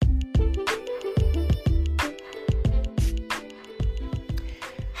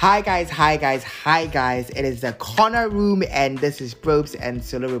Hi guys. It is the corner room and this is Probes and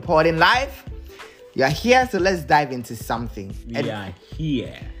Solo reporting live. You are here, so let's dive into something. We are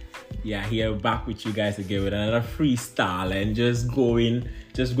here back with you guys again with another freestyle and just going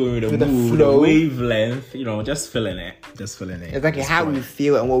with the mood, the wavelength, just feeling it. Exactly how we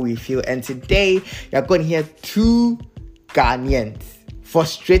feel and what we feel. And today you're going to hear two Ghanaians,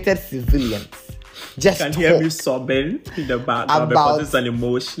 frustrated civilians. Just you can hear me sobbing in the background because it's an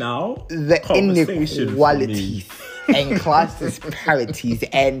emotional the inequalities and class disparities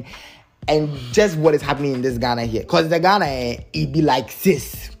and just what is happening in this Ghana here. Because the Ghana, it be like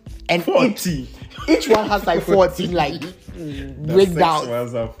this. And 40. Each one has like 14 like breakdowns. 6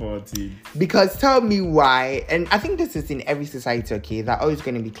 ones are 14. Because tell me why, and I think this is in every society, okay? There are always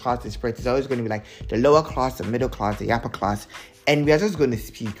going to be class disparities. There's always going to be like the lower class, the middle class, the upper class. And we are just going to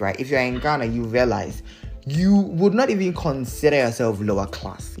speak, right? If you're in Ghana, you realize you would not even consider yourself lower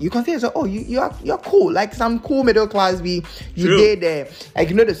class. You consider yourself, you're cool. Like some cool middle class, you did like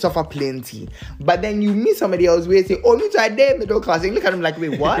they suffer plenty. But then you meet somebody else where you say, me too, I did middle class. And you look at them like,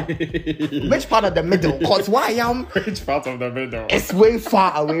 wait, what? Which part of the middle? Because why I am which part of the middle? It's way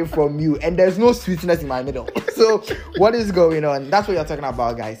far away from you, and there's no sweetness in my middle. So what is going on? That's what you're talking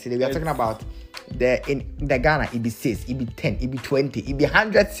about, guys. Today we are talking about in the Ghana, it be 6, it be 10, it be 20, it be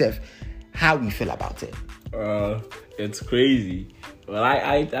 100 self. How we feel about it? It's crazy. Well,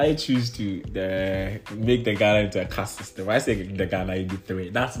 I choose to make the Ghana into a caste system. I say the Ghana it be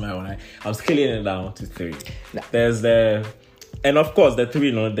 3. That's my one. I'm scaling it down to 3. No. There's and of course the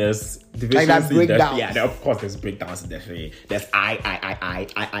 3. There's divisions. Like breakdowns. Of course there's breakdowns. Definitely. There's I.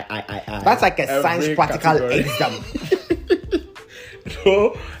 That's like a science practical exam.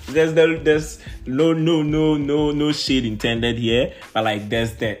 No, there's no shade intended here, but like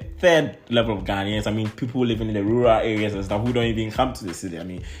there's the third level of Ghanaians. I mean, people living in the rural areas and stuff who don't even come to the city. I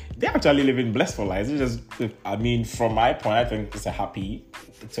mean, they actually live in blissful lives. It's just, from my point, I think it's a happy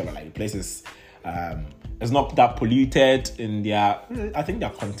sort of like places. It's not that polluted in I think they're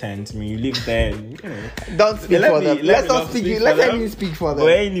content. I mean, you live there. Don't speak for them. Let's not speak. Let me speak for them.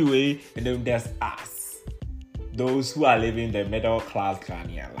 But anyway, and then there's us. Those who are living the middle class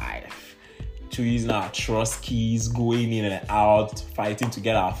Ghanaian life, choosing our trust keys, going in and out, fighting to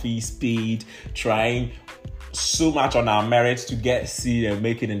get our fees paid, trying so much on our merits to get seen and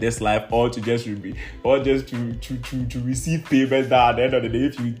make it in this life, or to receive payment that at the end of the day,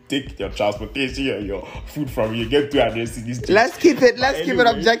 if you take your transportation and your food from you get 200 cedis. Let's keep it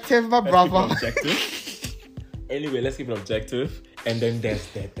objective, my brother. Anyway, let's keep it objective. And then there's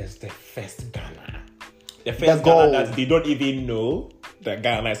the first Ghana. The first Ghana that they don't even know that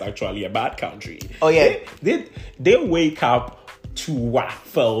Ghana is actually a bad country. Oh yeah, they wake up to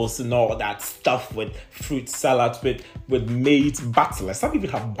waffles and all that stuff with fruit salads with maize butlers. Some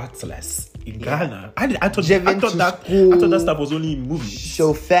even have butlers in Ghana. I thought that stuff was only in movies.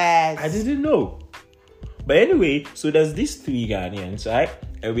 So fast. I didn't know. But anyway, so there's these 3 Ghanaians, right?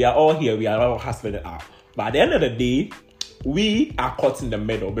 And we are all here. We are all hustling it out. But at the end of the day, we are caught in the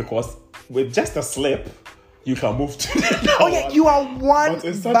middle because with just a slip, you can move to the one. You are one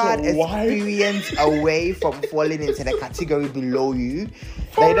bad experience away from falling into the category below you.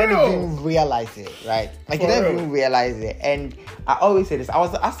 That you don't even realize it, right? Like you don't even realize it. And I always say this. I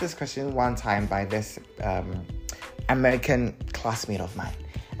was asked this question one time by this American classmate of mine.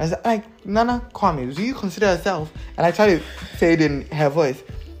 I was like, Nana Kwame, do you consider yourself? And I tried to say it in her voice.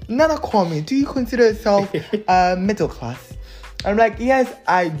 Nana Kwame, do you consider yourself middle class? I'm like, yes,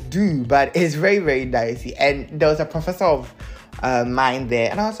 I do, but it's very, very dicey. And there was a professor of mine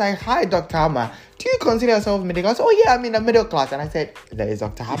there, and I was like, hi, Dr. Hammer, do you consider yourself middle class? Oh, yeah, I'm in the middle class. And I said, there is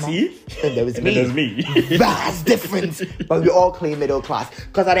Dr. Hammer. See? Then there was me. There's me. That's different. But we all claim middle class.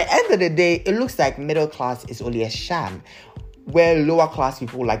 Because at the end of the day, it looks like middle class is only a sham, where lower class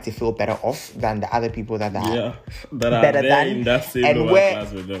people like to feel better off than the other people that are better than, in that same and lower where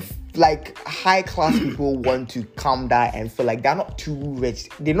class with them. Like high class people want to come down and feel like they're not too rich.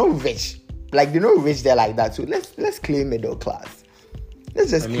 They're not rich. Like they're not rich. They're like that. So let's claim middle class. Let's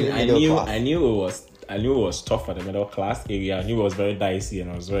just claim middle class. I knew it was tough for the middle class area. I knew it was very dicey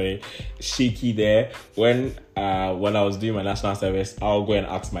and I was very shaky there. When I was doing my national service, I'll go and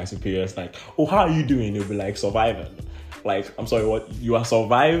ask my superiors like, "Oh, how are you doing?" They'll be like, "Surviving." Like, I'm sorry, what? You are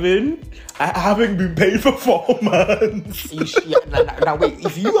surviving? I haven't been paid for 4 months. Now wait,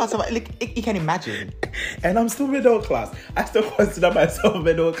 if you are surviving, like, you can imagine. And I'm still middle class. I still consider myself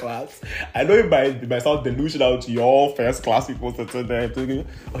middle class. I know it might sound delusional to your first class people sitting there thinking,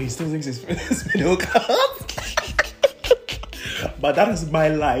 oh, he still thinks he's middle class? But that is my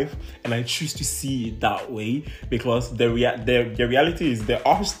life, and I choose to see it that way because the reality is the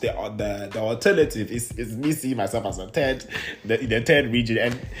alternative is me seeing myself as a third, the third region,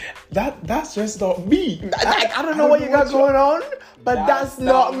 and that's just not me. I don't know what you got going on, but that's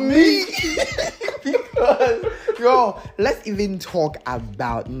not me. Because let's even talk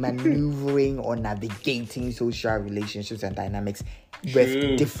about maneuvering or navigating social relationships and dynamics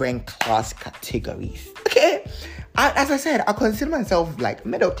with different class categories. Okay, as I said, I consider myself like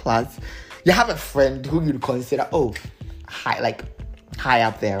middle class. You have a friend who you consider high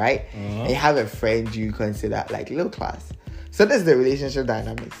up there, right? And you have a friend you consider like low class. So this is the relationship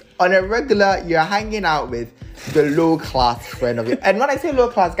dynamics. On a regular, you're hanging out with the low class friend of yours. And when I say low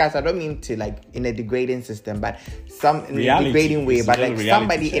class, guys, I don't mean to like in a degrading system, but some in a degrading way, but like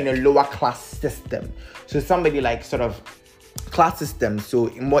somebody in a lower class system. So somebody like sort of class system, so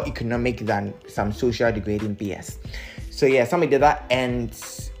more economic than some social degrading BS. So yeah, somebody that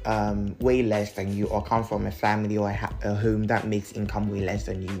earns way less than you, or come from a family or a home that makes income way less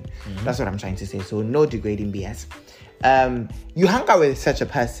than you. That's what I'm trying to say. So no degrading BS. You hang out with such a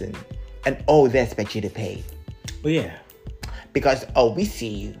person and they expect you to pay. Oh yeah. Because we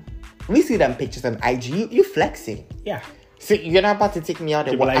see them pictures on IG, you flexing. Yeah. So you're not about to take me out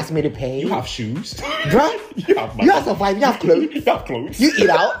and ask me to pay. You have shours. Bruh, you have survived, you have clothes. You eat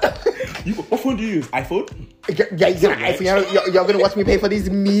out. What phone do you use? iPhone? Yeah, you're gonna watch me pay for this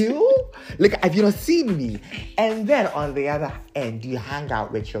meal? Like, have you not seen me? And then on the other end, you hang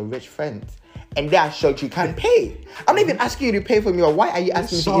out with your rich friends. And they are sure you can't pay. I'm not even asking you to pay for me, or why are you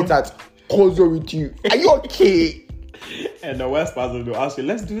asking me to eat out closer with you? Are you okay? And the worst part will ask you,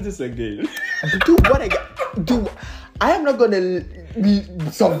 let's do this again. Do what again? I am not gonna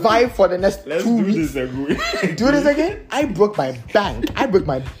survive for the next 2 weeks. Do this again? I broke my bank.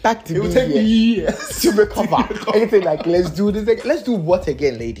 To it will take me years to recover. Anything like, let's do this again. Let's do what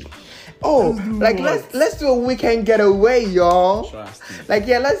again, lady? Let's do a weekend getaway, y'all. Like,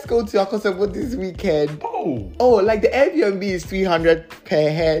 yeah, let's go to Akosombo this weekend. Like the Airbnb is $300 per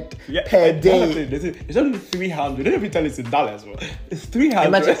head per day. It's only $300. They don't even tell it's in dollars, bro. It's $300.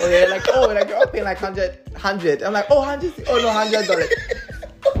 Imagine, you're all paying like 100. I'm like, $100.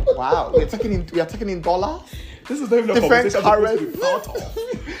 Wow, we're talking in dollars. This is not even a different conversation current.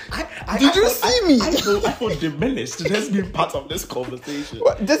 Did you see me? I feel diminished. Let's be part of this conversation.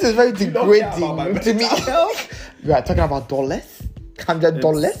 This is very degrading to me. We are talking about dollars,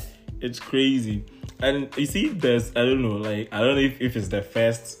 $100. It's crazy, and you see, I don't know if it's the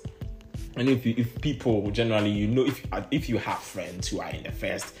first, and if people generally, if you have friends who are in the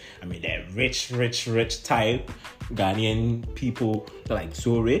first, I mean, they're rich type Ghanaian people, they're like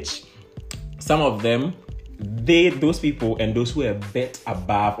so rich. Some of them. Those people and those who are a bit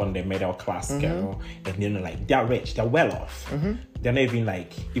above on the middle class scale, and like they're rich, they're well off. They're not even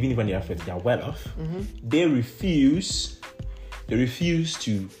like, even when they're rich, they're well off. They refuse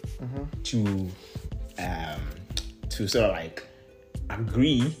to sort of like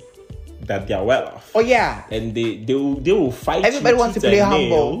agree that they're well off. Oh yeah, and they will fight. Everybody wants to play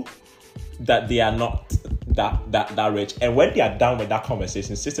humble. That they are not that rich, and when they are done with that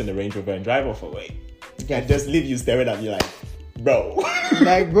conversation, sit in the Range Rover and drive off away. And just leave you staring at me like, bro.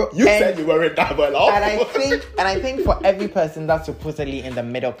 You said you weren't that well off. And I think for every person that's supposedly in the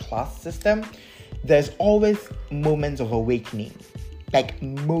middle class system, there's always moments of awakening. Like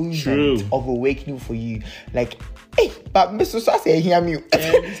moments of awakening for you. Like, hey, but Mr. Sase, hear me.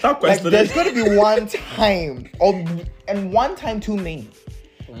 Stop questioning. Like, there's gonna be one time, and one time too many,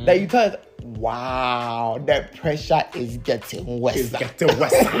 that you tell us, wow, the pressure is getting worse. It's getting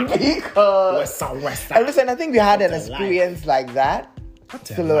worse. Because worse. And listen, I think we had an experience like that,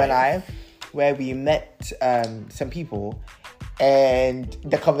 Solo and I, where we met some people, and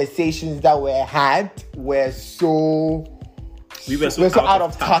the conversations that were had were so out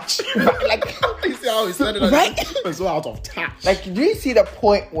of touch. Like, you see how he said it? Right? We're so out of touch. Like, do you see the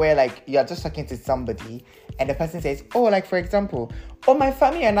point where like you're just talking to somebody and the person says, like for example, my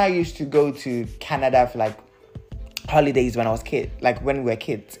family and I used to go to Canada for like holidays when I was when we were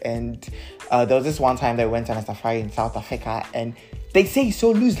kids, and there was this one time that we went on a safari in South Africa, and they say so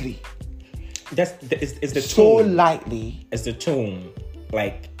loosely. It's the so tone. Lightly. It's the tone.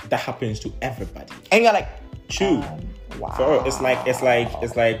 Like, that happens to everybody. And you're like, true. Wow. So it's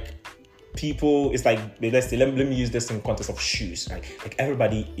like people, it's like, let's say, let me use this in context of shoes. Like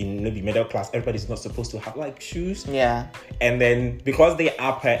everybody in maybe middle class, everybody's not supposed to have like shoes. Yeah. And then because they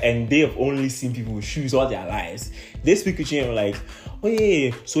are upper and they have only seen people with shoes all their lives, they speak to you and like, oh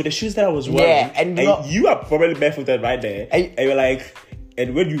yeah, so the shoes that I was wearing, and you are probably barefooted right there, and you're like,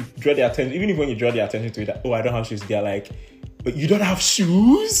 and when you draw their attention, even if when you draw their attention to it, I don't have shoes, they're like, But you don't have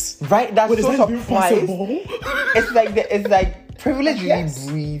shoes? Right? That's so surprised. Possible? It's like privilege really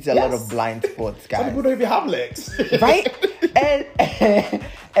breeds a lot of blind spots, guys. Some people don't even have legs. Right?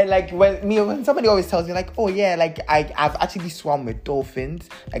 And like when somebody always tells me like, oh yeah, like I've actually swum with dolphins.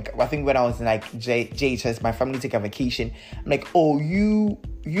 Like I think when I was in like JHS, my family took a vacation. I'm like, oh, you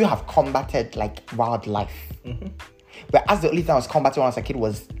have combated like wildlife. Mm-hmm. But as the only thing I was combating when I was a kid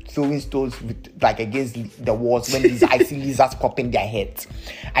was throwing stones like against the walls when I see lizards popping their heads.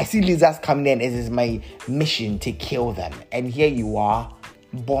 I see lizards coming in. It is my mission to kill them. And here you are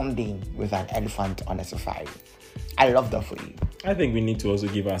bonding with an elephant on a safari. I love that for you. I think we need to also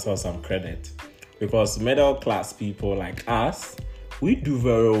give ourselves some credit, because middle class people like us, we do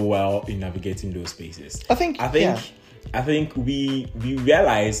very well in navigating those spaces. I think we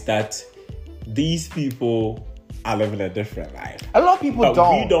realize that these people are living a different life. A lot of people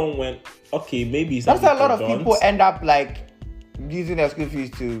don't. We don't want. Okay, maybe that's a lot of people end up like using their school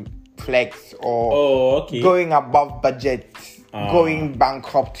fees to flex or going above budget. Going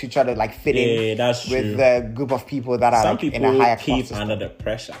bankrupt to try to like fit in with the group of people that are like in a higher class. Some people keep under the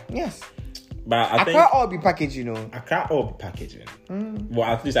pressure. Yes. But I think can't all be packaged, you know. I can't all be packaging. Well,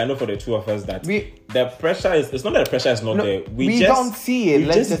 at least I know for the two of us that the pressure it's not that the pressure is not there. We just don't see it.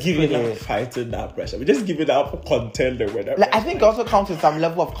 Let's just give it up fighting that pressure. We just give it up contending with it. Like, I think it also comes with some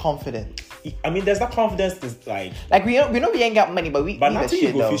level of confidence. I mean, there's that confidence that's like we know we ain't got money, but nothing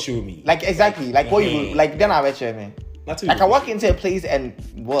you go show me. Like exactly. Like what you like then I bet you, man. Like I walk into a place and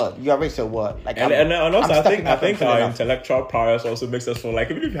what? You are rich, so what? Like and also I think our intellectual prowess also makes us feel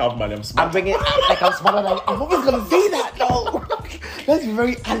like even if you have money, I'm smart. I'm bringing like I'm smarter than I'm always gonna say that though. Let's be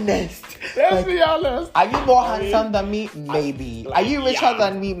very honest. Let's be honest. Are you more handsome than me? Maybe. Are you richer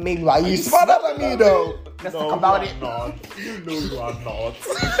than me? Maybe. Are you smarter than me though? Let's talk about it. Not. You know you are not.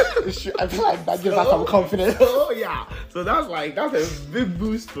 I feel like that gives us some confidence. Oh yeah. So that's a big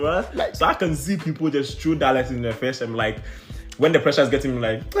boost for us. Like, so I can see people just throw dollars in their face. I'm like, when the pressure is getting me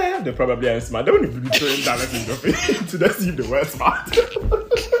like, they probably are smart. They won't even be throwing dollars in your face to just see if they were smart.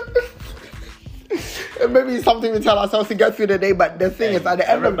 Maybe it's something we tell ourselves to get through the day, but the thing is, at the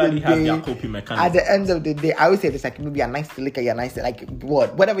end of the day, I always say this, like, maybe a nice liquor, you're nice, like,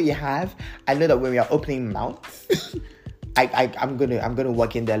 whatever you have. I know that when we are opening mouths, I'm gonna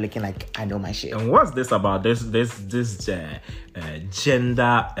walk in there looking like I know my shit. And what's this about? This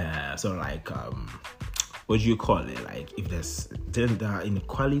gender, sort of like, what do you call it? Like, if there's gender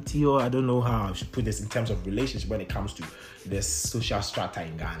inequality, or I don't know how I should put this in terms of relationship when it comes to this social strata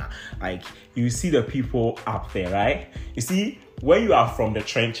in Ghana. Like, you see the people up there, right? You see, when you are from the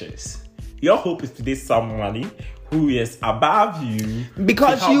trenches, your hope is to date somebody who is above you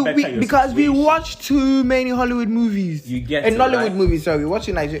because we watch too many Hollywood movies. You get and Nollywood movies. Sorry, we watch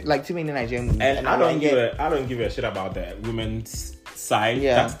too many Nigerian movies. And I don't give a shit about the women's side.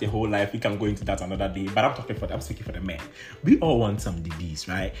 Yeah. That's the whole life. We can go into that another day. But I'm speaking for the men. We all want some DBs,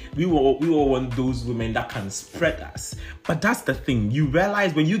 right? We all want those women that can spread us. But that's the thing. You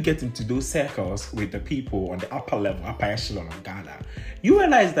realize when you get into those circles with the people on the upper level, upper echelon of Ghana, you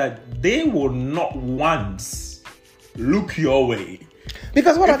realize that they will not once look your way.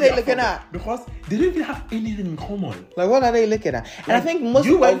 Because what are they looking at? Because they don't even have anything in common. Like, what are they looking at? And I think most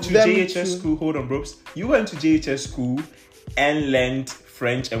you went to JHS school. Hold on, bros. You went to JHS school and learned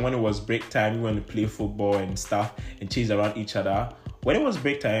French, and when it was break time, you went to play football and stuff and chase around each other. When it was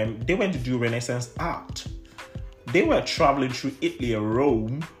break time, they went to do Renaissance art. They were traveling through Italy and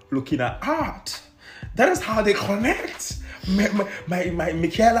Rome looking at art. That is how they connect. My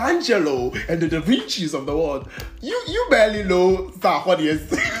Michelangelo and the Da Vinci's of the world. You barely know Sarkodie.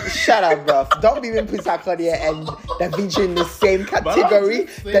 Shut up, bro. Don't even put Sarkodie and Da Vinci in the same category.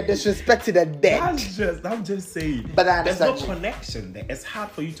 That disrespect to the dead. I'm just saying. But there's no connection there. It's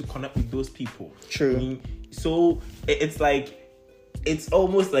hard for you to connect with those people. True. I mean, so it's like, it's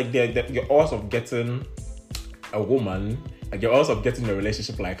almost like you're also getting a woman. Like, you're also getting a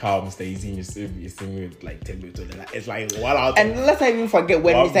relationship like how Mr. Easy is singing with like 10 minutes. It's like what out. And let's not even forget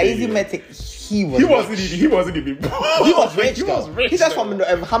when Mr. Easy met it, he wasn't even he was rich. He was rich. He's just from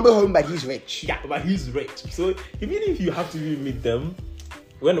a humble home, but he's rich. Yeah, but he's rich. So even if you have to even meet them,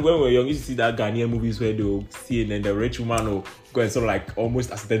 when we were young, you used to see that Ghanaian movies where they'll see and then the rich woman will go and sort of like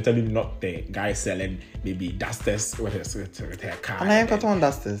almost accidentally knock the guy selling maybe dusters with her car. And I ain't got on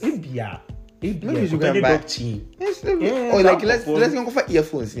dusters. Maybe you should go back. Yes, or like let's go for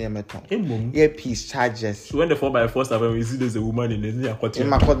earphones near my tongue. Earpiece chargers. So when the 4x4 stuff and we see there's a woman in the in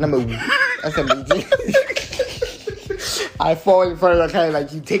my code number. That's a big I fall in front of the kind of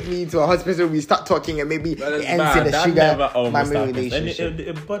like you take me to a hospital, we start talking, and maybe it ends in a sugar mommy relationship. And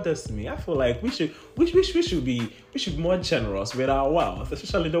it bothers me. I feel like we should be more generous with our wealth,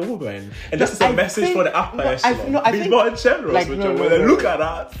 especially the women. And this is a message for the upper echelon. Be more generous with your women. Look at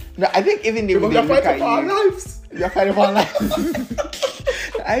us. No, I think even if they look at you, our lives. You're fighting for our lives.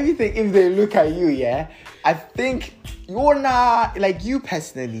 I think if they look at you, yeah, I think you're not like you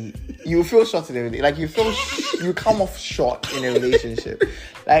personally. You feel short in a relationship. Like you come off short in a relationship.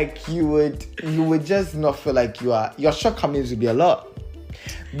 Like you would just not feel like your shortcomings would be a lot.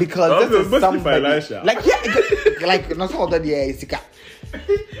 Because this is somebody like not all that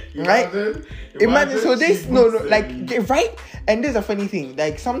right? Imagine so they right? And there's a funny thing.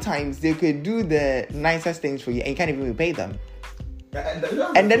 Like sometimes they could do the nicest things for you and you can't even repay them.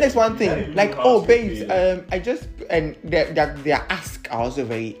 And then there's one thing like, oh babes, I just and their ask are also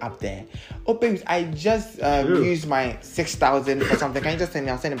very up there. Oh babes, I just used my 6,000 for something. Can you just send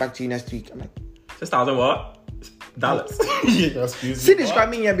it? I'll send it back to you next week. I'm like, 6,000 what? Dollars. See this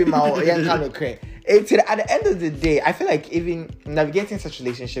coming here be my young kind of crazy. At the end of the day, I feel like even navigating such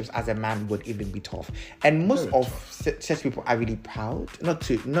relationships as a man would even be tough. And most of such people are really proud, not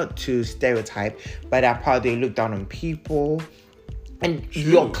to stereotype, but they're proud. They look down on people. And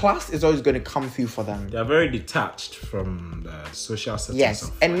your class is always going to come through for them. They're very detached from the social settings.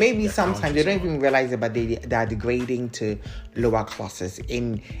 Yes, and maybe sometimes they don't even realize it, but they are degrading to lower classes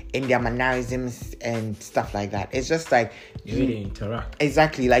in their mannerisms and stuff like that. It's just like they interact.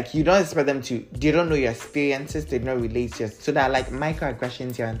 Exactly, like you don't expect them to. They don't know your experiences. They don't relate to you. So there are like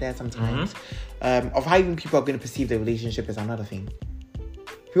microaggressions here and there sometimes. Of how even people are going to perceive the relationship is another thing.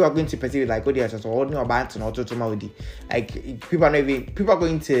 People are going to perceive it like, oh, just holding your band and like people are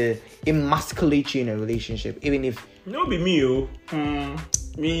going to emasculate you in a relationship, even if no be me,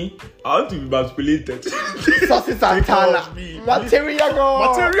 me, I want to be emasculated. Saucy Santana, material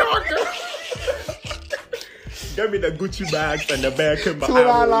girl. Give me the Gucci bags and the bag and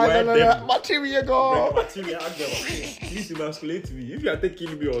material girl. Please emasculate me. If you are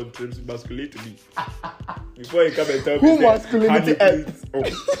taking me on trips, emasculate me. Before you come and tell who me masculinity ends?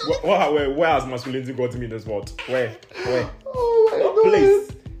 Where has masculinity got me in this world? Where? Oh my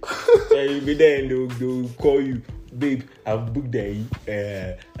place. You'll be there and they'll call you, babe, I've booked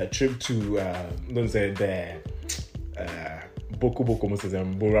a trip to Boko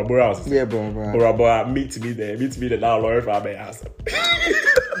Bora Bora. Yeah, Bora. Bora Bora, meet me there now, Lord, for my ass.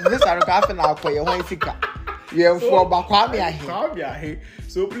 This I don't have now for your one sicker. Yeah, for Bakwami.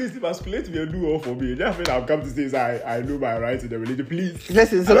 So please emasculate me and do all for me. That's what I've come to say is I know my rights in the relationship. Please.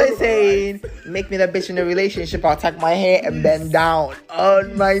 Listen, so let's say make me the bitch in the relationship, I'll tuck my hair and bend down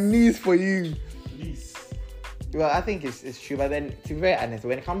on my knees for you. Please. Well, I think it's true, but then to be very honest,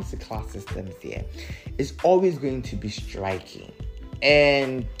 when it comes to class systems here, it's always going to be striking.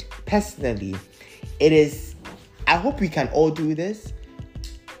 And personally, it is, I hope we can all do this.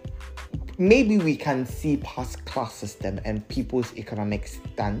 Maybe we can see past class system and people's economic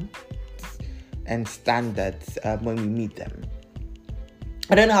stands and standards when we meet them.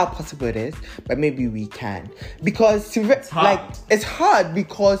 I don't know how possible it is, but maybe we can. Because it's hard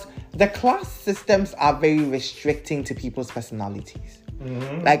because the class systems are very restricting to people's personalities.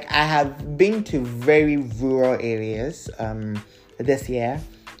 Mm-hmm. Like I have been to very rural areas this year.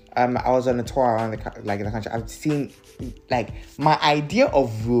 I was on a tour around the country. I've seen like my idea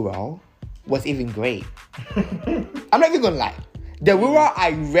of rural was even great. I'm not even gonna lie. The rural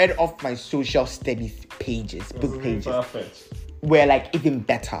I read off my social studies pages, book pages, were like even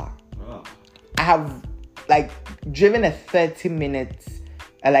better. Oh. I have like driven a 30 minutes.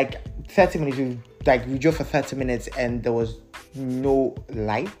 We drove for 30 minutes and there was no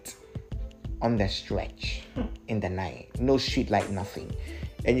light on the stretch in the night. No street light, nothing.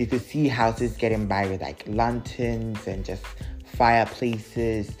 And you could see houses getting by with like lanterns and just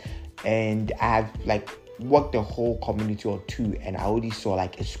fireplaces. And I have like walked the whole community or two and I already saw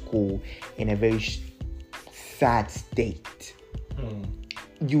like a school in a very sad state.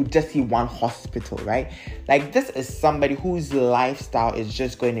 You just see one hospital, right? Like this is somebody whose lifestyle is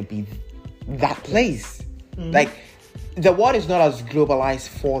just going to be that place. Like the world is not as globalized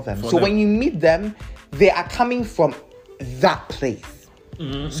for them. When you meet them, they are coming from that place.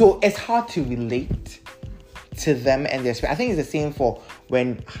 So it's hard to relate to them and their spirit. I think it's the same for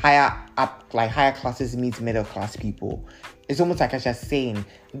when higher classes meet middle class people. It's almost like I was just saying,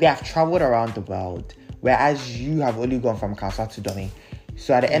 they have traveled around the world, whereas you have only gone from Kasa to Domi.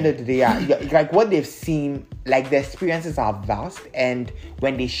 So at the end of the day, like what they've seen, like their experiences are vast, and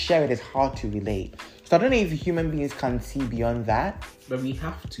when they share it, it's hard to relate. So I don't know if human beings can see beyond that. But we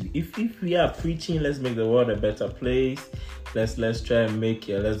have to. If we are preaching, let's make the world a better place. Let's try and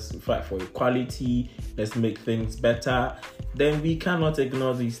let's fight for equality. Let's make things better. Then we cannot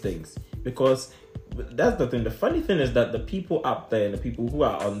ignore these things, because that's the thing. The funny thing is that the people up there, the people who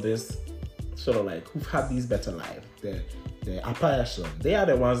are on this sort of like who've had these better lives, the upper echelon, they are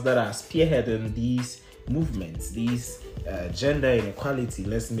the ones that are spearheading these movements, these gender inequality.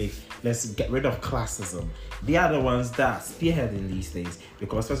 Let's get rid of classism. They are the ones that are spearheading these things,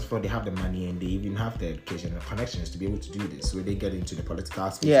 because first of all, they have the money and they even have the education and connections to be able to do this. So they get into the political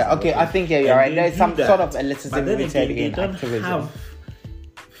space. Yeah, okay, I think you're right. There's some sort of elitism rooted in activism. They don't have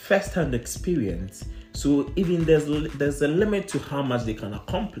first-hand experience, so even there's a limit to how much they can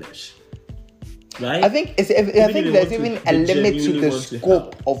accomplish. Right? I think there's even a limit to the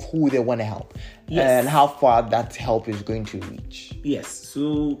scope of who they want to help, and how far that help is going to reach. Yes.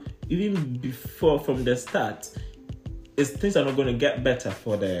 So even before, from the start, things are not going to get better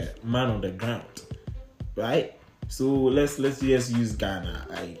for the man on the ground, right? So let's just use Ghana.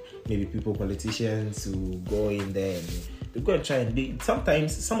 Maybe politicians who go in there and they go and try and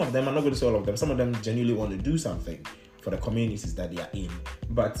sometimes some of them, I'm not going to say all of them, some of them genuinely want to do something for the communities that they are in,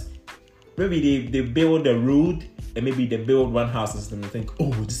 but maybe they build a road and maybe they build one house and they think,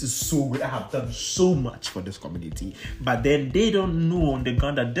 oh, this is so good, I have done so much for this community. But then they don't know on the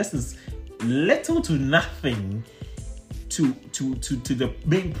ground that this is little to nothing to the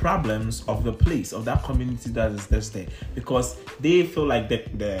main problems of the place, of that community that's there. Because they feel like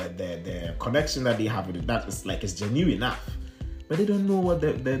the connection that they have with it, that is like it's genuine enough. But they don't know what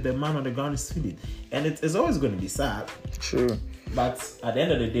the man on the ground is feeling. And it's always going to be sad. True. But at the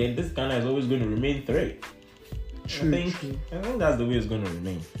end of the day, this Ghana is always going to remain three. True. I think that's the way it's going to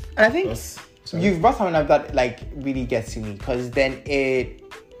remain. And I think you've brought something up that like really gets to me, because then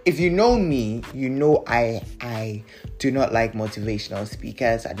if you know me, you know I do not like motivational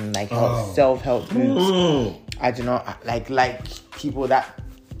speakers. I don't like self-help groups. I do not like people that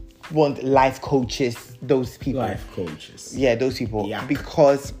want life coaches. Those people. Life coaches. Yeah, those people. Yeah.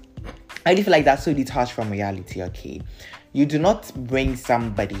 Because I feel like that's so detached from reality. Okay, you do not bring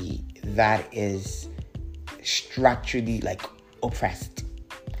somebody that is structurally like oppressed,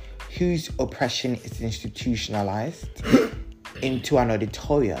 whose oppression is institutionalized, into an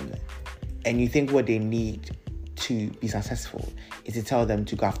auditorium, and you think what they need to be successful is to tell them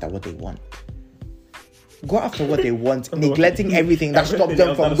to go after what they want. Go after what they want, neglecting everything that stops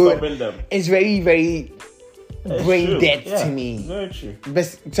them from going. It's very, very brain dead to me. Very true. But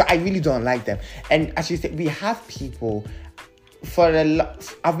so I really don't like them. And as you said, we have people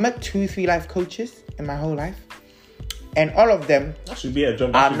I've met 2-3 life coaches in my whole life, and all of them that should be a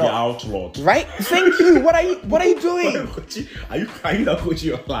job. That should be outlawed, right? Thank you. What are you doing? Are you not coaching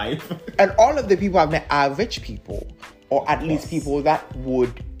your life? And all of the people I've met are rich people, or at least people that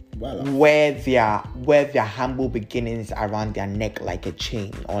would wear their humble beginnings around their neck like a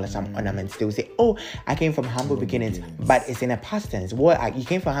chain or some ornaments. They will say, "Oh, I came from humble beginnings," but it's in a past tense. You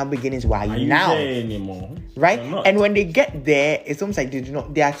came from humble beginnings. Why are you now? Anymore? Right? And when they get there, it's almost like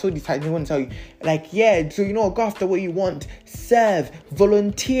they are so decided. They want to tell you, like, yeah, so go after what you want, serve,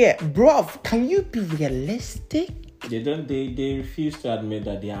 volunteer, bruv. Can you be realistic? They don't. They refuse to admit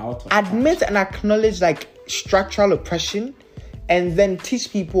that they are out of admit touch. And acknowledge like structural oppression. And then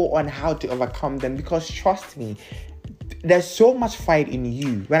teach people on how to overcome them. Because trust me, there's so much fight in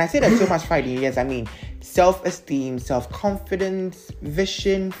you. When I say there's so much fight in you, yes, I mean self-esteem, self-confidence,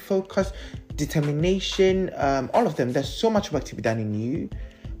 vision, focus, determination, all of them. There's so much work to be done in you.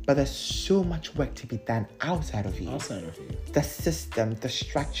 But there's so much work to be done outside of you. Outside of you. The system, the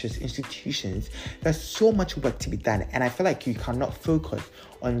structures, institutions. There's so much work to be done. And I feel like you cannot focus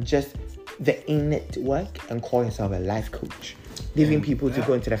on just the innate work and call yourself a life coach. Leaving people to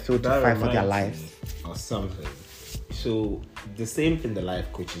go into the field to fight for their lives. Or something. So the same thing the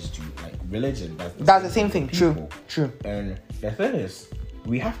life coaches do, like religion. That's the same thing. True. And the thing is,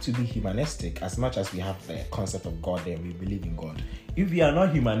 we have to be humanistic as much as we have the concept of God and we believe in God. If we are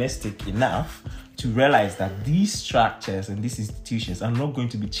not humanistic enough to realize that these structures and these institutions are not going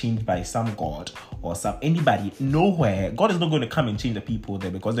to be changed by some God or anybody nowhere, God is not going to come and change the people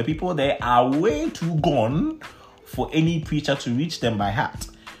there, because the people there are way too gone for any preacher to reach them by heart.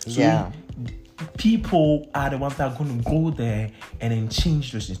 So people are the ones that are going to go there and then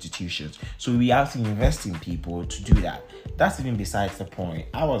change those institutions. So we have to invest in people to do that. That's even besides the point.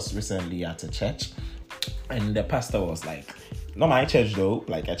 I was recently at a church and the pastor was like, not my church though,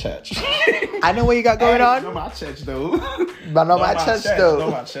 like a church. I know what you got going on. Not my church though. But not my church though.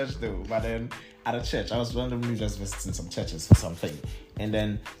 Not my church though. But then at a church, I was randomly just visiting some churches for something. And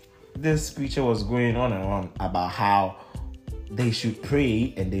then this preacher was going on and on about how they should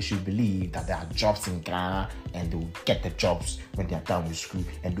pray and they should believe that there are jobs in Ghana and they will get the jobs when they are done with school.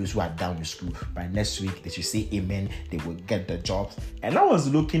 And those who are done with school, by next week, they should say amen, they will get the jobs. And I was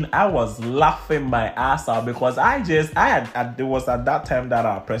laughing my ass out because it was at that time that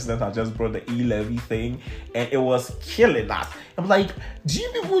our president had just brought the e-levy thing and it was killing us. I'm like, do you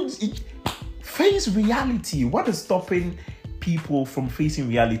people face reality? What is stopping people from facing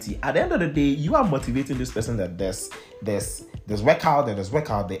reality? At the end of the day, you are motivating this person that there's work out there, there's work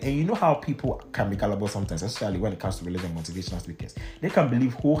out there. And you know how people can be gullible sometimes, especially when it comes to religion motivational speakers. They can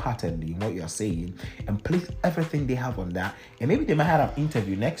believe wholeheartedly in what you're saying and place everything they have on that. And maybe they might have an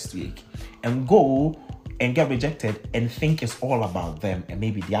interview next week and go and get rejected and think it's all about them and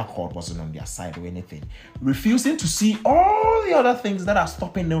maybe their heart wasn't on their side or anything. Refusing to see all the other things that are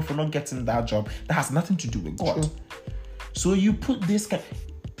stopping them from not getting that job that has nothing to do with God. True. So you put this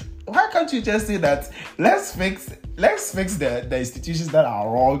why can't you just say that let's fix the institutions that are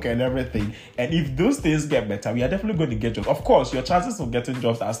wrong and everything, and if those things get better, we are definitely going to get jobs. Of course, your chances of getting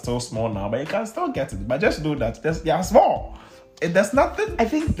jobs are still small now, but you can still get it. But just know that they are small. And there's nothing. I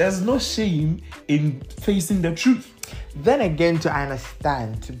think there's no shame in facing the truth. Then again, I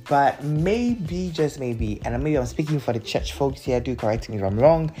understand, but maybe, just maybe, and maybe I'm speaking for the church folks here, do correct me if I'm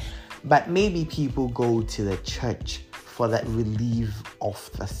wrong, but maybe people go to the church for that relief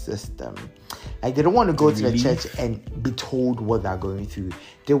of the system. Like, they don't want to go to the church and be told what they're going through.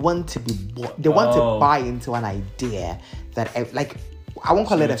 They want to be they want to buy into an idea that, like, I won't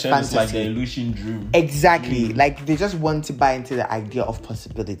call it a fantasy. Like the illusion dream. Exactly. Like, they just want to buy into the idea of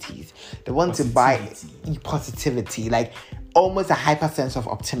possibilities. They want to buy positivity. Like, almost a hyper sense of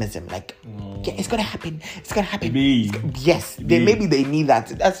optimism. Like, yeah, it's gonna happen. It's gonna happen. Yes. Maybe they need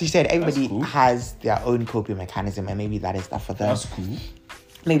that. As you said, everybody has their own coping mechanism, and maybe that is that for them. That's cool.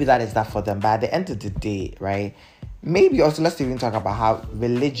 Maybe that is that for them. But at the end of the day, right? Maybe also let's even talk about how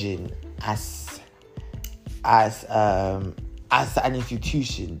religion as an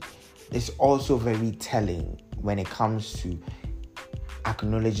institution is also very telling when it comes to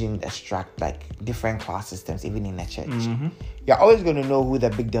acknowledging different class systems, even in the church. Mm-hmm. You're always going to know who the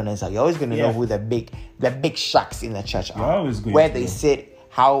big donors are. You're always going to know who the big shacks in the church are. Where they sit,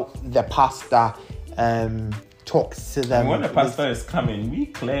 how the pastor talks to them. And when the pastor is coming, we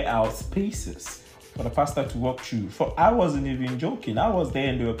clear out spaces for the pastor to walk through. I wasn't even joking. I was there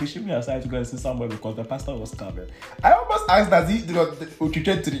and they were pushing me aside to go and see somewhere because the pastor was coming. I almost asked, does he do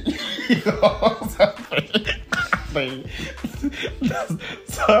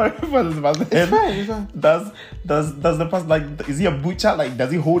sorry for this, but it's fine. Does the pastor, like, is he a butcher? Like,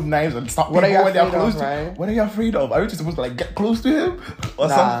 does he hold knives and stop people when they're close to him? What are you afraid of? Are you supposed to, like, get close to him or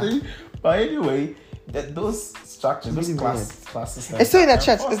something? But anyway, those structures, those classes. It's still in the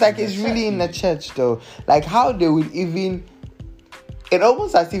church. It's like it's really in the church, though. Like, how they would even. It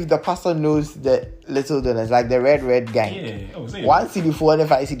almost as if the pastor knows the little donors, like the red gang. Yeah. One CD4 and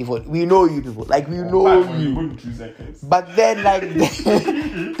 5 CD4. We know you people. Like, we know you. But then, like,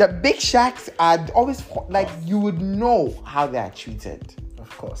 the big shacks are always, like, you would know how they are treated. Of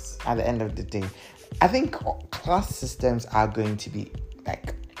course. At the end of the day. I think class systems are going to be,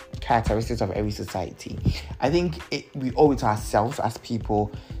 like, characteristics of every society. I think we owe it to ourselves as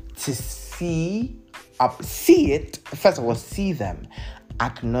people to see it, first of all, see them,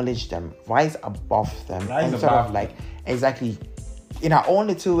 acknowledge them, rise above them, and sort of like, exactly, in our own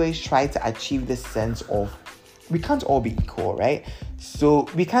little ways, try to achieve this sense of we can't all be equal, right? So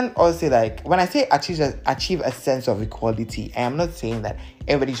we can't all say, like, when I say achieve a sense of equality, I am not saying that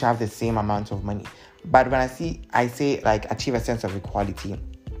everybody should have the same amount of money, but when I say like achieve a sense of equality,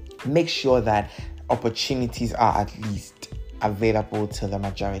 make sure that opportunities are at least available to the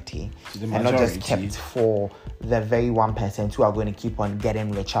majority, and not just kept for the very 1% who are going to keep on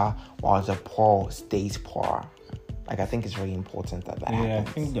getting richer while the poor stays poorer. Like, I think it's very important that happens. Yeah, I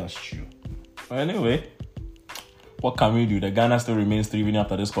think that's true. But anyway, what can we do? The Ghana still remains thriving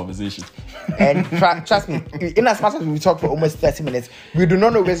after this conversation. And trust me, in as much as we talk for almost 30 minutes, we do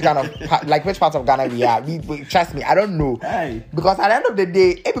not know which part of Ghana we are. We trust me, I don't know. Hey. Because at the end of the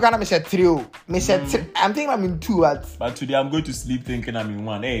day, if Ghana is trio, I'm thinking I'm in two. But today I'm going to sleep thinking I'm in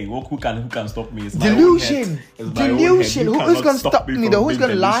one. Hey, who can stop me? It's delusion. Who's going to stop me though? Who's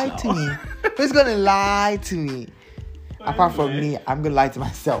going to lie to me? Who's going to lie to me? Apart from me, I'm going to lie to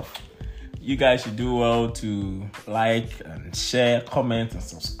myself. You guys should do well to like and share, comment, and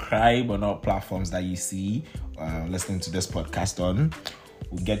subscribe on all platforms that you see listening to this podcast on.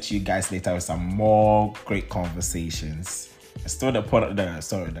 We'll get to you guys later with some more great conversations. It's still the corner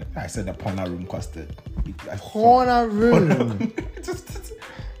room costed. Corner room.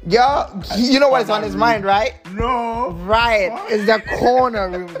 Yo, you know what's on his mind, right? No. Right. It's the corner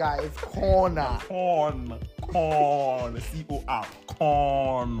room, guys. Corner. Corn. C-O-R.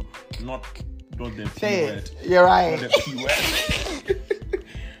 Corn. Not the P word. You're right. Not the P word.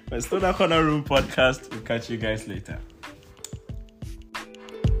 But still, the Corner Room podcast. We'll catch you guys later.